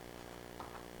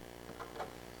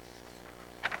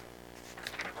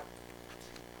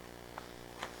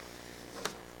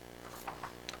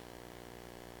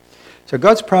 So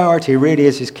God's priority really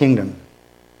is his kingdom.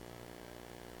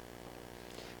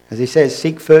 As he says,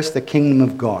 seek first the kingdom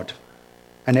of God,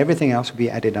 and everything else will be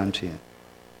added unto you.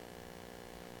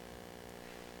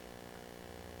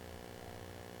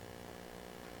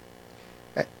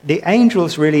 The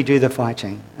angels really do the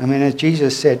fighting. As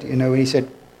Jesus said, when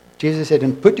Jesus said,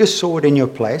 and put your sword in your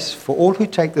place, for all who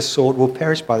take the sword will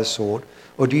perish by the sword.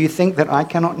 Or do you think that I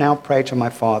cannot now pray to my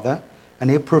Father, and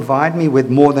he'll provide me with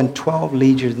more than 12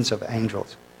 legions of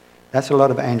angels? That's a lot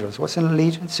of angels. What's in a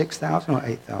legion? 6,000 or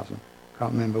 8,000?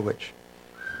 Can't remember which.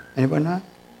 Anyone know?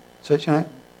 So,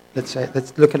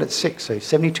 let's look at it 6. So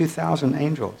 72,000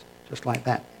 angels, just like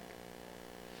that.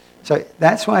 So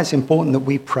that's why it's important that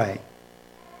we pray.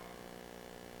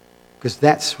 Because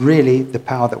that's really the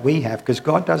power that we have, because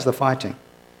God does the fighting.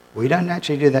 We don't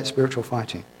actually do that spiritual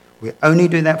fighting. We only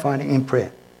do that fighting in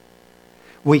prayer.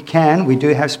 We do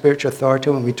have spiritual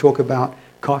authority when we talk about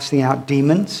casting out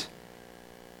demons.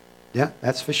 Yeah,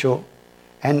 that's for sure.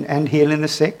 And healing the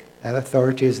sick. That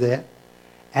authority is there.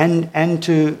 and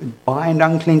to bind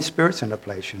unclean spirits in a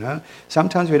place, you know.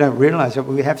 Sometimes we don't realize that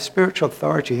we have spiritual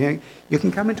authority. You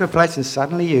can come into a place and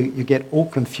suddenly you get all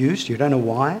confused. You don't know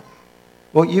why.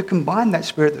 Well, you can bind that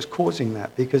spirit that's causing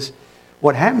that, because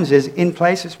what happens is in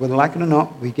places, whether like it or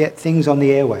not, we get things on the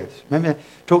airwaves. Remember, it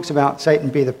talks about Satan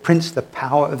be the prince, the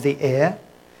power of the air.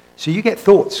 So you get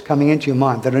thoughts coming into your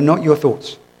mind that are not your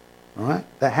thoughts. All right?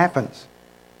 That happens.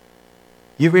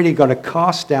 You've really got to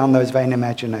cast down those vain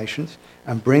imaginations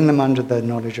and bring them under the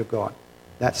knowledge of God.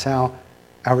 That's our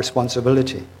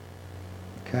responsibility.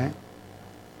 Okay?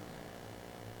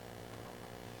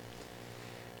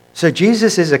 So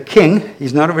Jesus is a king.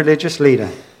 He's not a religious leader.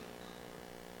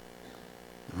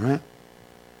 All right?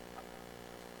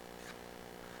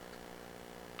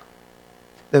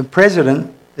 The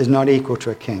president is not equal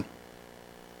to a king.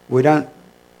 We don't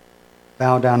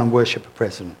bow down and worship a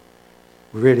president.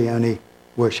 We really only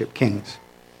worship kings.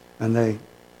 And they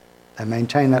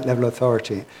maintain that level of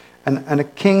authority. And a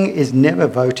king is never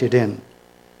voted in.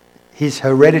 He's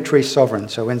hereditary sovereign.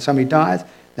 So when somebody dies,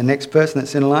 the next person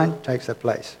that's in line takes their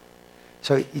place.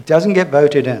 So he doesn't get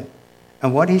voted in.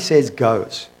 And what he says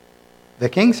goes. The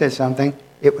king says something,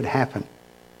 it would happen.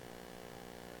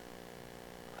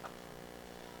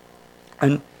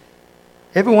 And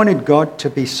ever wanted God to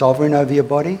be sovereign over your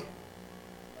body?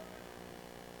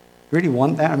 Really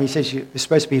want that? I mean, he says you're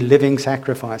supposed to be living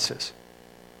sacrifices.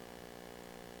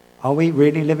 Are we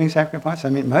really living sacrifices? I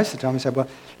mean, most of the time we say, well,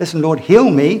 listen, Lord, heal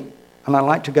me, and I'd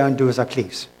like to go and do as I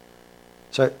please.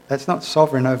 So that's not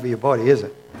sovereign over your body, is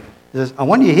it? He says, I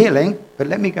want your healing, but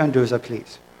let me go and do as I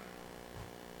please.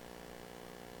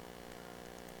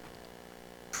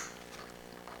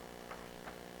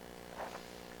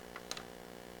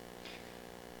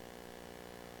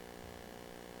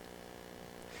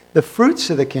 The fruits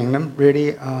of the kingdom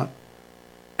really are,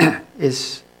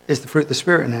 is the fruit of the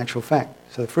Spirit in actual fact.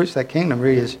 So the fruits of that kingdom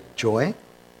really is joy,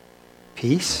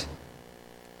 peace,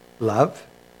 love.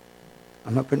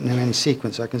 I'm not putting them in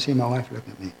sequence. I can see my wife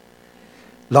looking at me.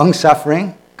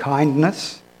 Long-suffering,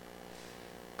 kindness,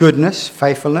 goodness,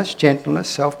 faithfulness, gentleness,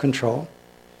 self-control.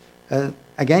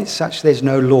 Against such there's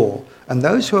no law. And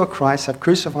those who are Christ have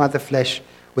crucified the flesh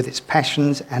with its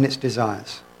passions and its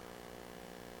desires.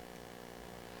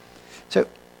 So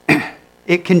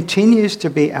it continues to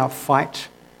be our fight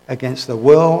against the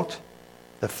world,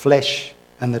 the flesh,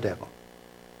 and the devil.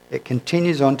 It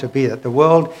continues on to be that. The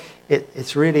world,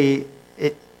 it's really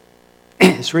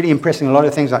impressing. A lot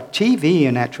of things like TV,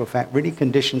 in actual fact, really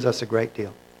conditions us a great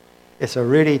deal. It's a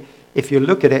really, if you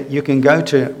look at it, you can go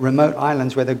to remote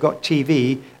islands where they've got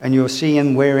TV and you'll see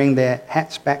them wearing their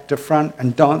hats back to front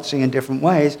and dancing in different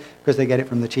ways because they get it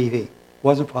from the TV. It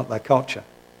wasn't part of their culture.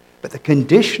 But the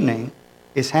conditioning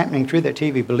is happening through that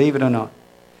TV, believe it or not.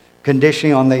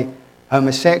 Conditioning on the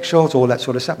homosexuals, all that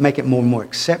sort of stuff, make it more and more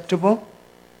acceptable.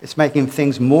 It's making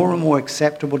things more and more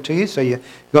acceptable to you. So you've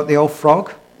got the old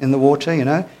frog in the water, you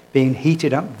know, being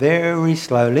heated up very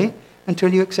slowly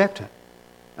until you accept it.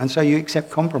 And so you accept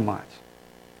compromise.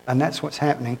 And that's what's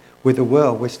happening with the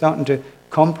world. We're starting to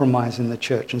compromise in the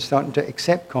church and starting to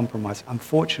accept compromise,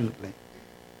 unfortunately.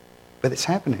 But it's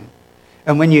happening.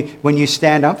 And when you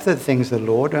stand up for the things of the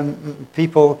Lord,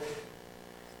 people,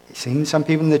 it seems some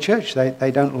people in the church, they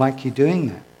don't like you doing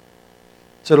that.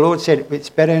 So the Lord said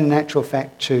it's better in actual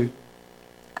fact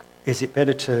is it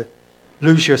better to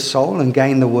lose your soul and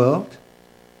gain the world?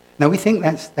 Now we think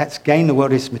that's gain the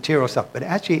world is material stuff, but it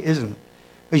actually isn't.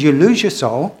 Because you lose your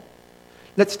soul.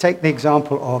 Let's take the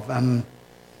example of,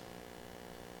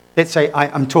 let's say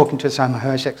I'm talking to some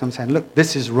homosexual, I'm saying, look,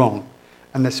 this is wrong.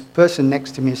 And this person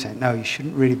next to me is saying, no, you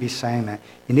shouldn't really be saying that.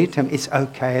 You need to tell me it's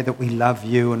okay that we love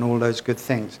you and all those good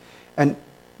things. And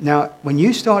now, when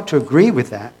you start to agree with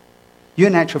that, you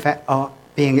in actual fact are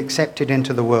being accepted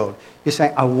into the world. You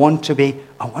say, I want to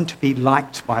be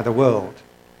liked by the world.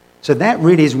 So that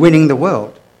really is winning the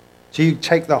world. So you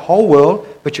take the whole world,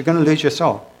 but you're going to lose your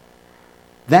soul.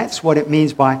 That's what it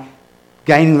means by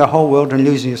gaining the whole world and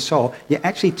losing your soul. You're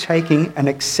actually taking and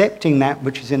accepting that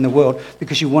which is in the world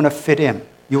because you want to fit in.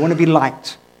 You want to be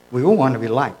liked. We all want to be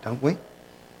liked, don't we?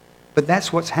 But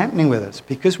that's what's happening with us.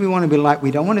 Because we want to be liked, we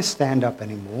don't want to stand up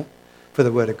anymore for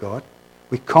the Word of God.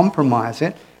 We compromise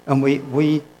it, and we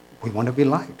want to be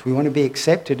liked. We want to be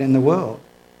accepted in the world.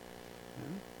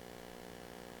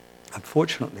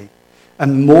 Unfortunately.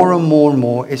 And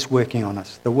more it's working on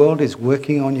us. The world is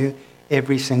working on you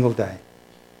every single day.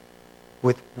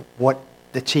 With what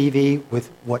the TV, with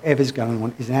whatever's going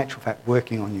on, is in actual fact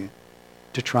working on you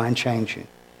to try and change you,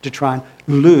 to try and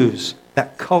lose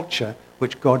that culture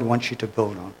which God wants you to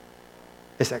build on.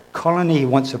 It's that colony He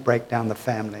wants to break down the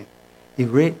family. We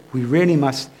really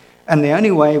must, And the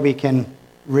only way we can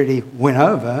really win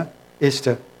over is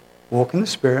to walk in the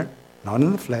Spirit, not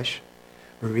in the flesh,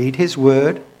 read His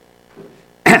Word.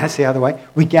 That's the other way.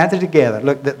 We gather together.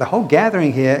 Look, the whole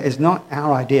gathering here is not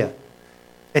our idea.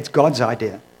 It's God's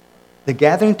idea. The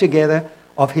gathering together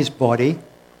of His body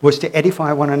was to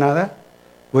edify one another,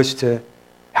 was to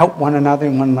help one another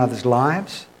in one another's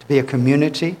lives, to be a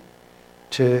community,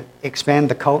 to expand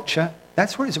the culture.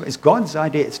 That's what it's God's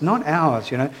idea. It's not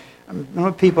ours, A lot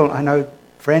of people, I know,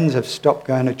 friends have stopped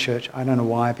going to church. I don't know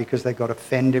why, because they got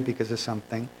offended because of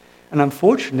something. And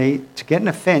unfortunately, to get an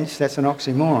offense, that's an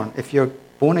oxymoron. If you're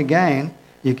born again,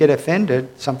 you get offended,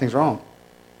 something's wrong.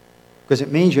 Because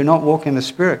it means you're not walking in the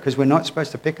Spirit, because we're not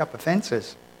supposed to pick up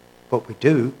offenses. But we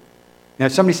do.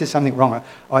 If somebody says something wrong,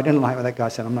 oh, I didn't like what that guy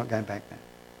said, I'm not going back there.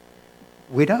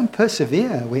 We don't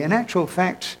persevere. In actual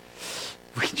fact,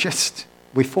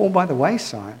 we fall by the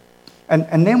wayside.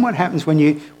 And then what happens when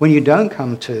you don't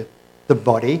come to the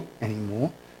body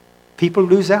anymore? People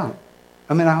lose out.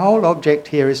 Our whole object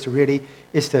here is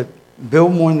to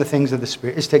build more in the things of the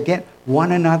Spirit, is to get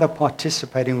one another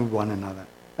participating with one another.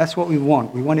 That's what we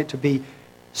want. We want it to be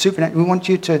supernatural. We want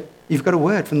you've got a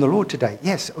word from the Lord today.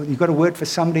 Yes, you've got a word for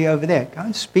somebody over there. Go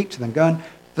and speak to them. Go and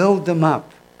build them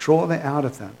up. Draw that out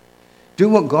of them. Do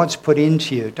what God's put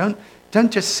into you.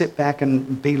 Don't just sit back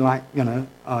and be like,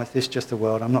 oh, this is just the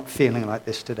world. I'm not feeling like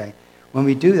this today. When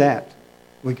we do that,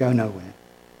 we go nowhere.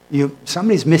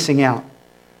 Somebody's missing out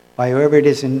by whoever it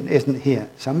is isn't here.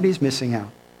 Somebody's missing out.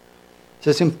 So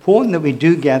it's important that we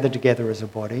do gather together as a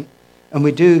body, and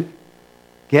we do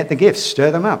get the gifts,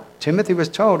 stir them up. Timothy was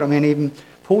told, even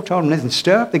Paul told him, listen,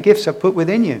 stir up the gifts I put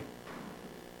within you.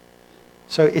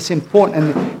 So it's important,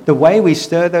 and the way we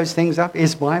stir those things up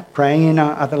is by praying in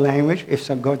our other language, if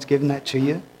God's given that to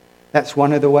you. That's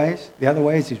one of the ways. The other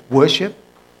ways is worship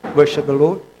the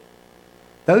Lord.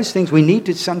 Those things, we need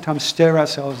to sometimes stir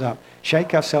ourselves up,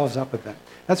 shake ourselves up a bit.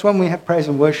 That's when we have praise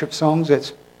and worship songs,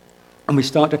 and we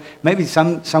start to, maybe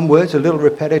some words are a little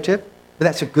repetitive, but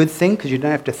that's a good thing because you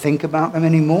don't have to think about them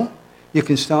anymore. You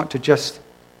can start to just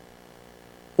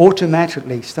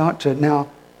automatically start to now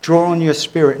draw on your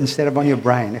spirit instead of on your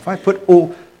brain. If I put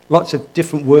lots of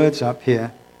different words up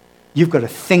here, you've got to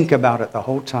think about it the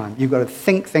whole time. You've got to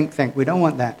think. We don't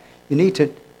want that. You need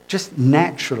to just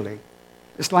naturally,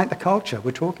 it's like the culture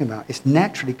we're talking about. It's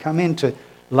naturally come into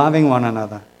loving one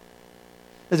another.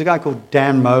 There's a guy called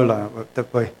Dan Mohler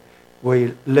that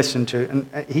we listen to,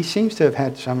 and he seems to have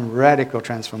had some radical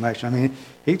transformation.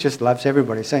 He just loves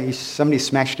everybody. Somebody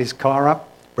smashed his car up,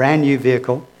 brand new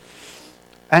vehicle,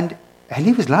 and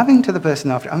he was loving to the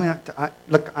person after.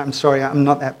 Look, I'm sorry, I'm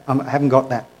not that. I haven't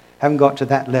got to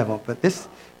that level. But this,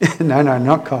 no,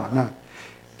 not car, no.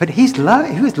 But he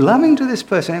was loving to this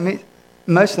person.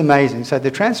 Most amazing. So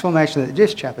the transformation that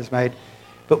this chap has made.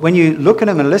 But when you look at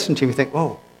him and listen to him, you think,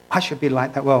 oh, I should be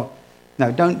like that. Well,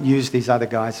 no, don't use these other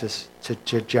guys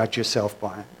to judge yourself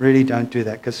by. Really don't do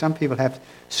that, because some people have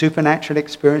supernatural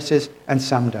experiences and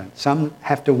some don't. Some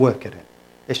have to work at it.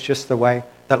 It's just the way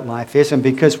that life is, and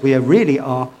because we really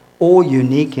are all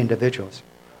unique individuals.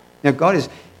 Now,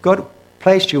 God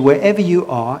placed you wherever you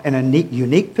are in a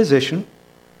unique position,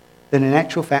 that in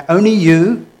actual fact, only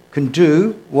you can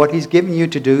do what He's given you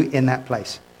to do in that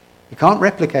place. He can't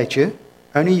replicate you.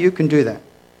 Only you can do that.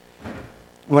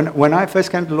 When I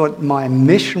first came to the Lord, my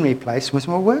missionary place was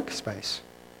my workspace.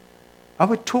 I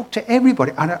would talk to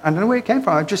everybody. I don't know where it came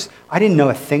from. I didn't know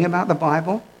a thing about the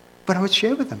Bible, but I would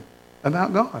share with them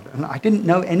about God. And I didn't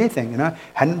know anything,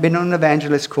 Hadn't been on an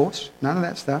evangelist course, none of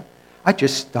that stuff. I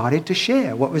just started to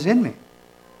share what was in me.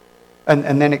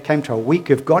 And then it came to a week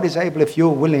of God is able if you're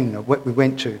willing, what we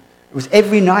went to. It was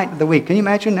every night of the week. Can you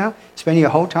imagine now? Spending a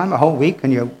whole week,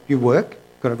 and you work,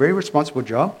 got a very responsible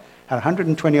job, had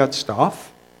 120 odd staff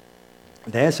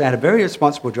there, so I had a very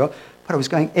responsible job, but I was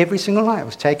going every single night. I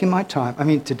was taking my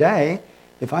time. Today,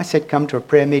 if I said come to a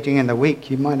prayer meeting in the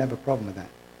week, you might have a problem with that.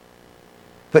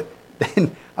 But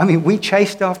then, we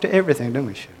chased after everything, didn't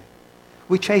we, Shirley?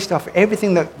 We chased after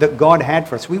everything that God had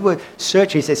for us. We were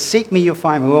searching. He said, seek me, you'll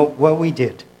find me. Well, we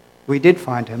did. We did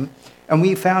find Him. And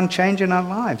we found change in our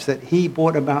lives that He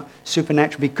brought about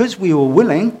supernaturally because we were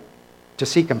willing to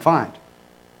seek and find.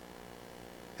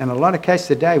 In a lot of cases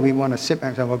today, we want to sit back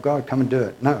and say, well, God, come and do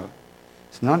it. No,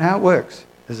 it's not how it works.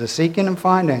 There's a seeking and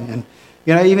finding. And,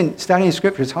 even studying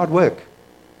Scripture is hard work.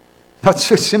 Not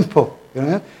so simple,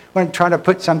 When I try to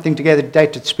put something together today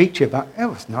to speak to you about,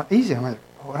 it's not easy. I'm like,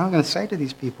 what am I going to say to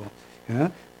these people?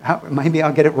 Maybe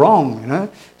I'll get it wrong,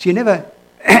 So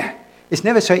it's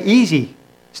never so easy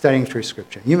studying through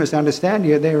Scripture. You must understand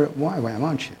you're there at YWAM,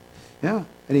 aren't you? Yeah,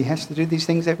 and he has to do these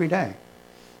things every day.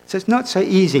 So it's not so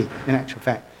easy, in actual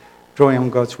fact. drawing on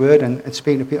God's word and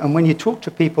speaking to people. And when you talk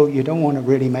to people, you don't want to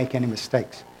really make any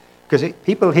mistakes. Because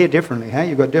people hear differently. Huh?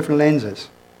 You've got different lenses.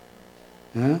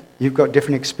 You've got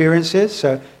different experiences.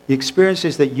 So the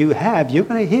experiences that you have, you're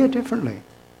going to hear differently.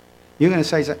 You're going to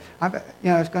say,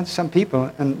 I've gone to some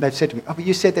people and they've said to me, oh, but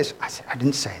you said this. I said, I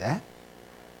didn't say that.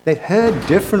 They've heard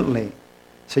differently.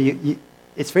 So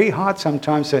it's very hard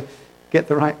sometimes to get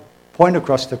the right point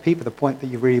across to people, the point that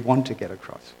you really want to get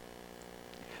across.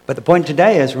 But the point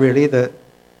today is really that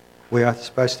we are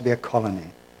supposed to be a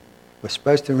colony. We're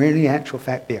supposed to really, in actual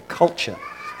fact, be a culture.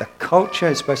 The culture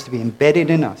is supposed to be embedded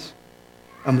in us.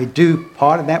 And we do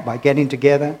part of that by getting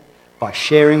together, by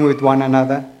sharing with one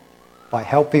another, by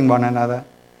helping one another.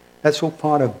 That's all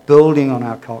part of building on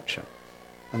our culture.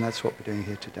 And that's what we're doing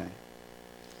here today.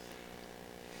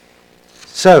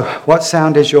 So, what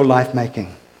sound is your life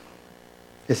making?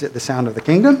 Is it the sound of the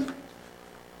kingdom?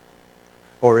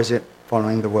 Or is it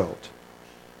following the world?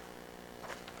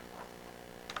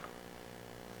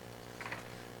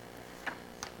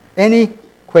 Any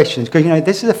questions? Because,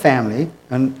 this is a family,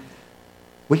 and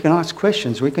we can ask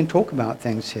questions. We can talk about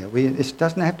things here. It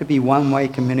doesn't have to be one-way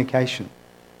communication.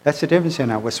 That's the difference here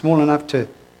now. We're small enough to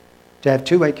have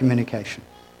two-way communication.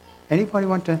 Anybody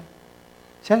want to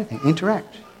say anything?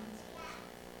 Interact.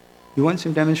 You want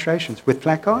some demonstrations with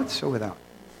placards or without?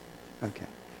 Okay.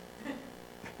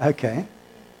 Okay.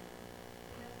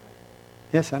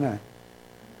 Yes, I know.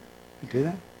 You do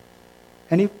that?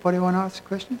 Anybody want to ask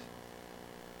questions?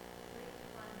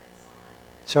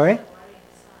 Sorry?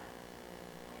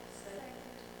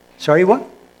 Sorry, what?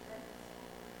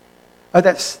 Oh,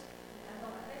 that's...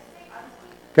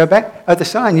 Go back. Oh, the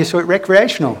sign. You saw it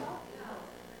recreational.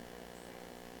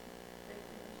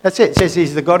 That's it. It says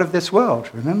he's the God of this world.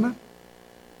 Remember?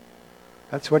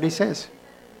 That's what he says.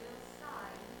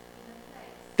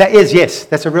 That is, yes.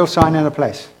 That's a real sign in a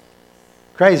place.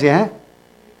 Crazy, huh?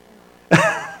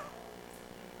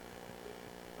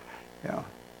 Yeah.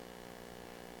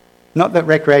 Not that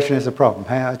recreation is a problem.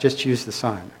 Hey, I just use the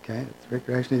sign. Okay,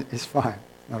 recreation is fine.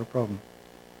 Not a problem.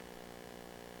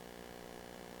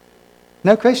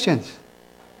 No questions.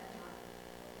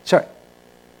 Sorry.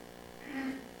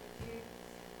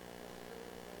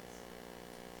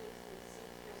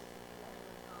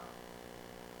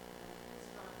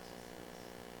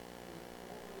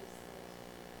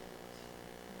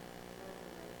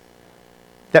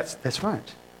 That's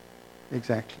right.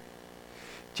 Exactly.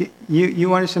 You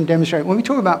wanted some demonstration. When we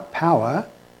talk about power,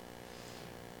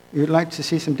 you'd like to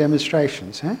see some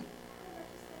demonstrations, huh? I think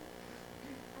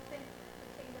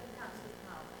the kingdom comes with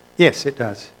power. Yes, it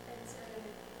does. And so we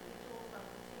talk about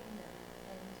the kingdom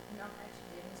and not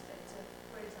actually demonstrate. So,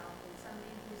 for example,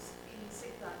 somebody who's feeling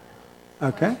sick right now,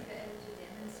 Okay. wants to be able to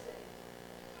demonstrate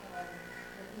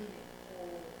the healing,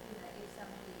 or if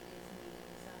somebody is needing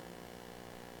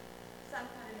some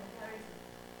kind of encouragement,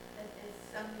 that there's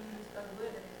somebody who's got a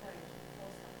word of encouragement for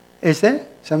somebody. Is there?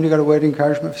 Somebody got a word of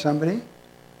encouragement for somebody?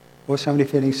 Or somebody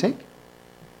feeling sick?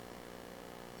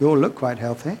 You all look quite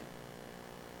healthy.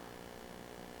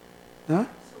 No?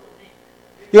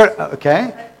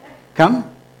 Okay. Come.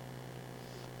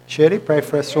 Shirley, pray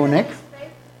for a sore neck. It's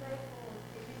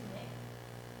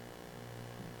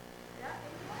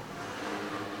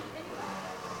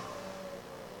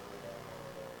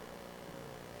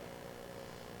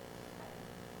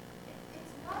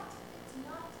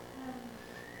not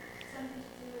something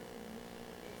to do with me.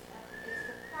 It's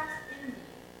the Christ in me.